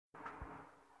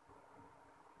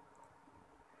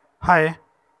Hi,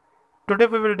 today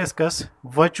we will discuss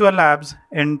virtual labs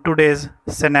in today's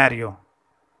scenario.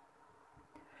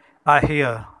 I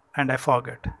hear and I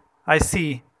forget. I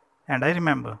see and I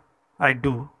remember. I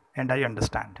do and I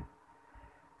understand.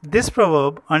 This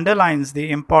proverb underlines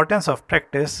the importance of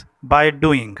practice by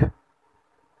doing.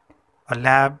 A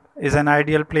lab is an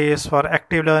ideal place for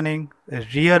active learning, a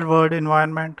real world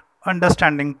environment,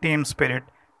 understanding team spirit,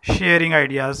 sharing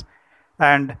ideas,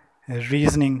 and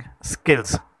reasoning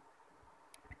skills.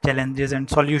 Challenges and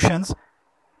solutions.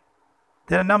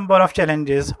 There are a number of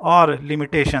challenges or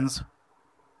limitations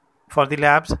for the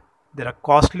labs. There are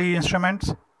costly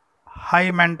instruments, high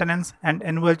maintenance and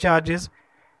annual charges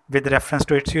with reference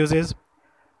to its uses,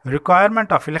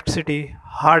 requirement of electricity,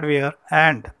 hardware,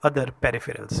 and other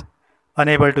peripherals,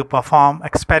 unable to perform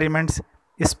experiments,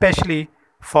 especially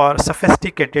for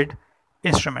sophisticated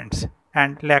instruments,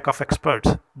 and lack of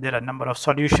experts. There are a number of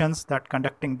solutions that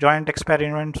conducting joint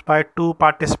experiments by two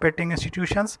participating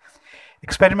institutions.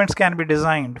 Experiments can be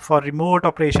designed for remote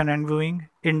operation and viewing.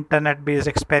 Internet-based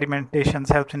experimentations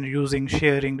helps in using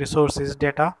sharing resources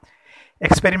data.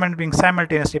 Experiment being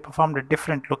simultaneously performed at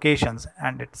different locations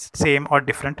and at same or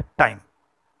different time.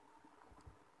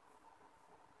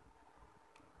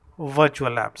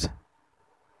 Virtual labs.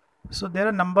 So there are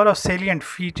a number of salient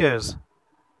features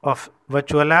of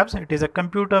virtual labs. It is a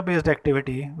computer-based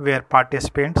activity where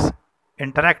participants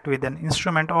interact with an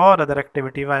instrument or other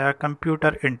activity via a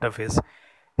computer interface.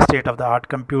 State-of-the-art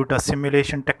computer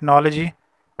simulation technology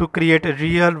to create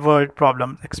real-world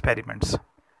problem experiments.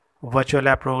 Virtual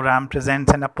lab program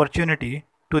presents an opportunity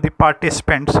to the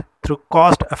participants through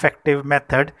cost-effective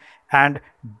method and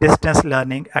distance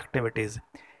learning activities.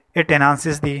 It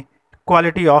enhances the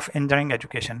quality of engineering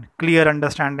education, clear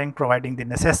understanding, providing the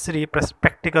necessary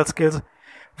practical skills.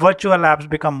 Virtual labs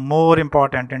become more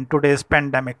important in today's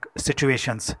pandemic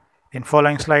situations. In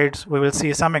following slides, we will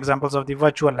see some examples of the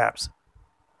virtual labs.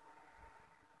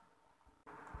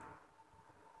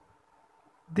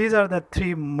 These are the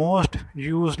three most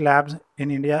used labs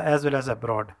in India as well as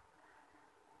abroad.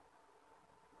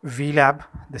 VLab,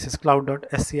 this is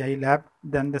cloud.scilab,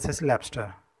 then this is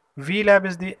Labster. VLab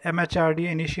is the MHRD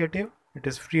initiative. It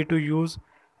is free to use.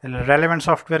 Relevant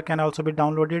software can also be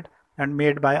downloaded and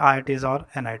made by IITs or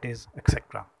NITs,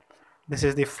 etc. This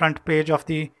is the front page of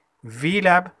the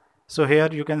VLab. So here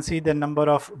you can see the number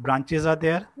of branches are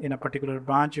there. In a particular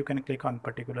branch, you can click on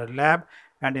particular lab,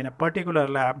 and in a particular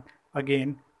lab,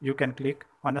 again, you can click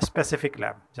on a specific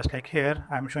lab. Just like here,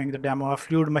 I'm showing the demo of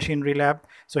fluid machinery lab.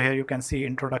 So here you can see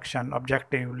introduction,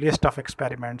 objective, list of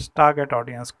experiments, target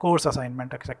audience, course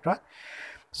assignment, etc.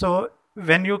 So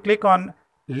when you click on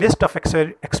list of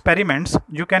experiments,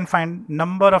 you can find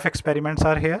number of experiments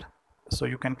are here. So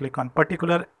you can click on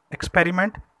particular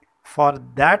experiment. For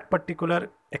that particular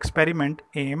experiment,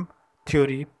 aim,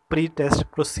 theory,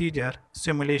 pre-test, procedure,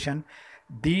 simulation,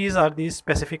 these are the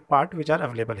specific part which are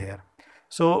available here.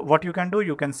 So what you can do,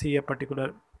 you can see a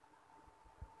particular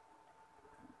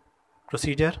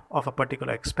procedure of a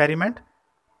particular experiment,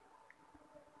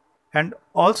 and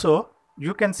also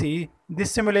you can see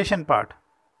this simulation part.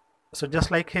 So just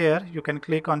like here, you can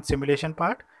click on simulation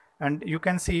part, and you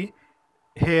can see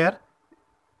here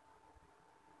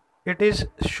it is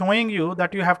showing you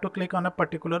that you have to click on a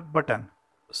particular button.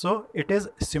 So it is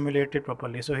simulated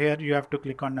properly. So here you have to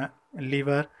click on a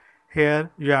lever.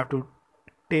 Here you have to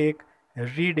take a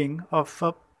reading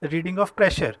of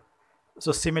pressure.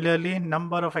 So similarly,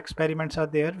 number of experiments are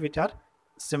there which are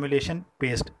simulation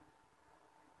based.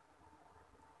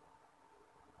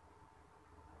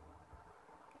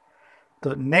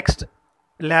 The next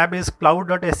lab is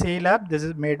cloud.scilab. This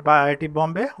is made by IIT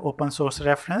Bombay, open source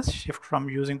reference, shift from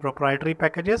using proprietary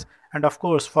packages, and of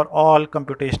course for all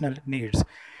computational needs.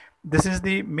 This is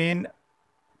the main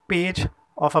page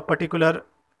of a particular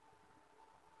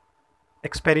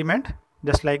experiment,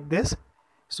 just like this.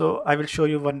 So I will show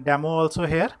you one demo also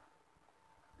here.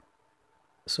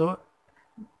 So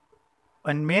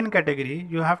in main category,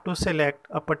 you have to select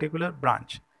a particular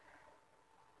branch.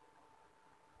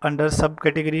 Under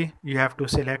subcategory, you have to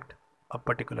select a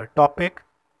particular topic.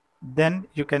 Then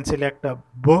you can select a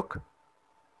book.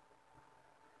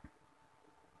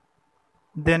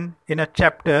 Then in a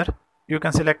chapter, you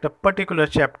can select a particular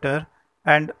chapter,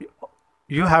 and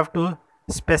you have to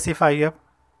specify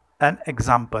an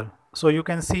example. So you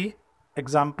can see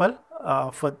example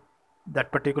for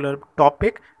that particular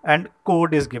topic, and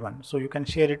code is given. So you can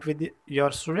share it with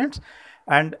your students,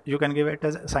 and you can give it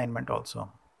as assignment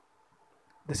also.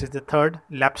 This is the third,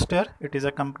 Labster. It is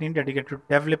a company dedicated to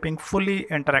developing fully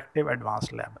interactive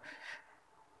advanced lab.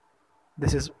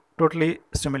 This is totally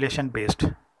simulation based.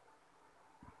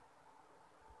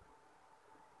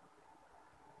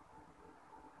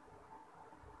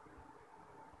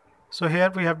 So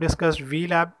here we have discussed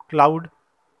VLab, Cloud,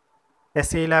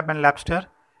 SCILAB and Labster.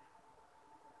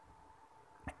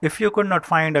 If you could not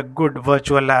find a good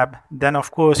virtual lab, then of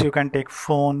course you can take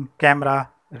phone, camera,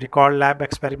 record lab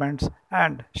experiments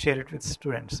and share it with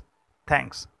students.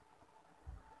 Thanks.